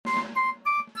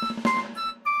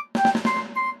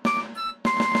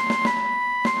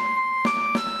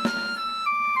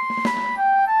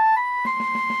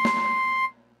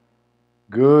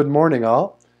Good morning,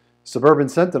 all. Suburban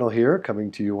Sentinel here, coming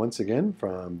to you once again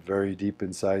from very deep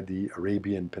inside the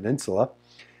Arabian Peninsula.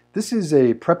 This is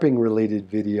a prepping-related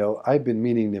video I've been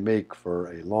meaning to make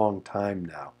for a long time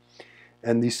now.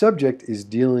 And the subject is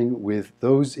dealing with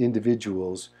those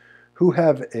individuals who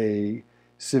have a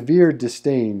severe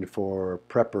disdain for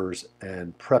preppers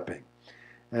and prepping.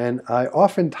 And I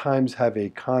oftentimes have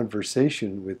a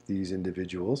conversation with these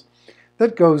individuals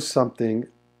that goes something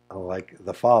like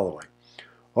the following.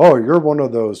 Oh, you're one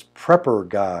of those prepper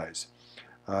guys.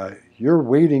 You're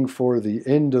waiting for the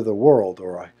end of the world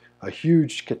or a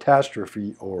huge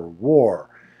catastrophe or war,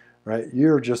 right?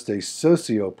 You're just a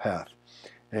sociopath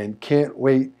and can't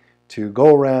wait to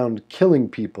go around killing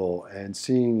people and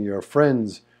seeing your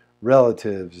friends,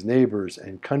 relatives, neighbors,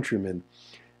 and countrymen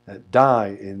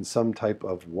die in some type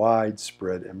of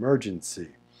widespread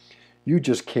emergency. You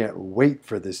just can't wait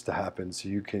for this to happen so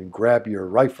you can grab your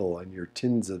rifle and your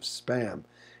tins of Spam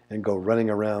and go running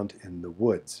around in the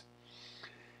woods.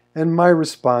 And my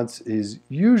response is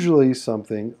usually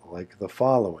something like the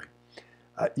following.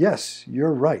 Yes,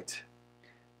 you're right.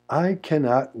 I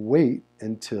cannot wait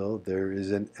until there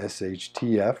is an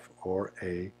SHTF or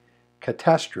a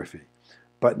catastrophe,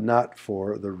 but not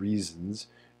for the reasons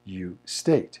you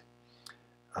state.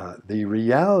 The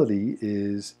reality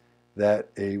is that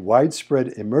a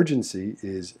widespread emergency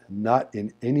is not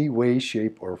in any way,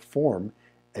 shape, or form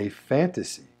a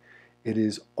fantasy. It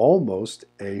is almost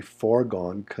a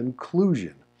foregone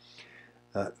conclusion.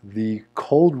 The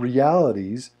cold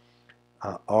realities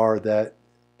are that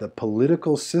the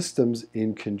political systems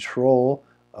in control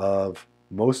of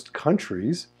most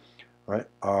countries, right,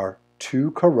 are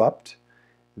too corrupt,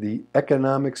 the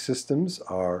economic systems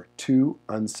are too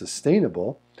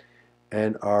unsustainable,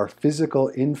 and our physical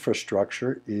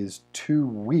infrastructure is too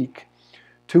weak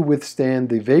to withstand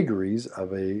the vagaries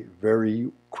of a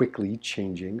very quickly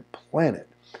changing planet.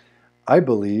 I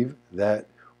believe that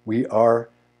we are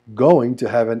going to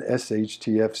have an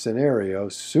SHTF scenario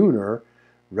sooner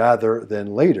rather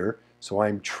than later, so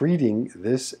I'm treating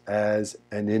this as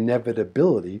an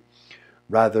inevitability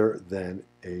rather than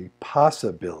a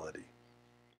possibility.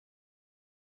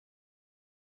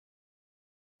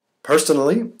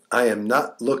 Personally, I am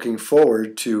not looking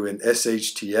forward to an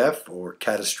SHTF or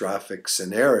catastrophic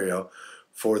scenario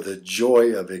for the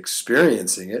joy of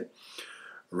experiencing it.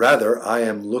 Rather, I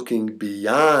am looking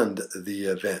beyond the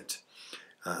event.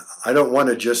 I don't want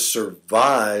to just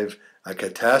survive a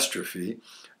catastrophe.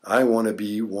 I want to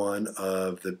be one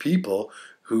of the people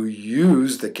who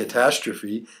use the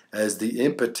catastrophe as the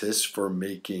impetus for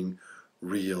making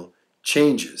real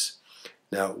changes.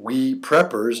 Now, we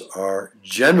preppers are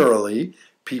generally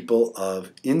people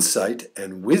of insight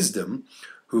and wisdom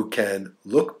who can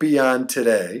look beyond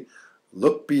today,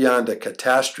 look beyond a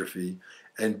catastrophe,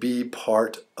 and be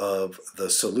part of the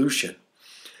solution.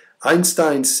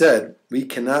 Einstein said we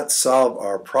cannot solve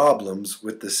our problems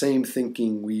with the same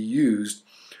thinking we used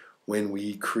when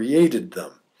we created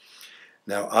them.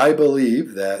 Now, I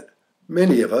believe that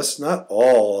many of us, not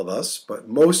all of us, but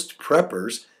most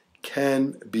preppers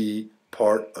can be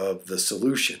part of the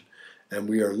solution. And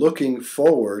we are looking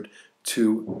forward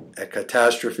to a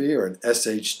catastrophe or an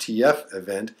SHTF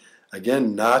event,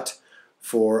 again, not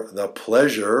for the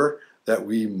pleasure that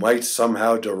we might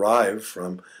somehow derive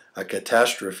from a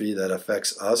catastrophe that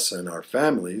affects us and our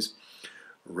families.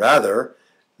 Rather,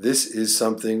 this is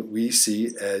something we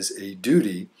see as a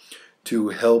duty to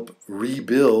help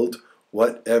rebuild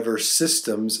whatever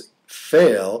systems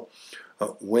fail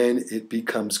when it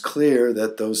becomes clear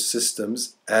that those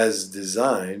systems, as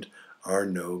designed, are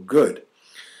no good.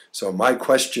 So my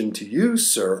question to you,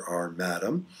 sir or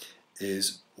madam,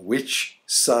 is which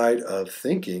side of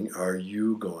thinking are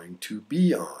you going to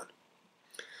be on?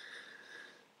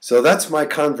 So that's my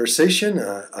conversation.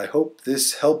 I hope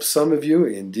this helps some of you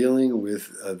in dealing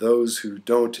with those who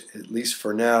don't, at least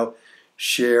for now,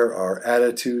 share our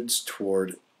attitudes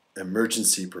toward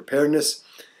emergency preparedness.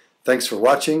 Thanks for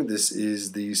watching. This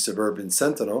is the Suburban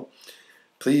Sentinel.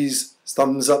 Please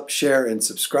thumbs up, share, and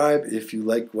subscribe if you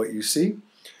like what you see.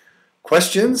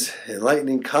 Questions,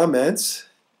 enlightening comments,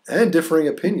 and differing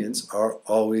opinions are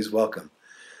always welcome.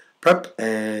 Prep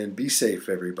and be safe,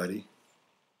 everybody.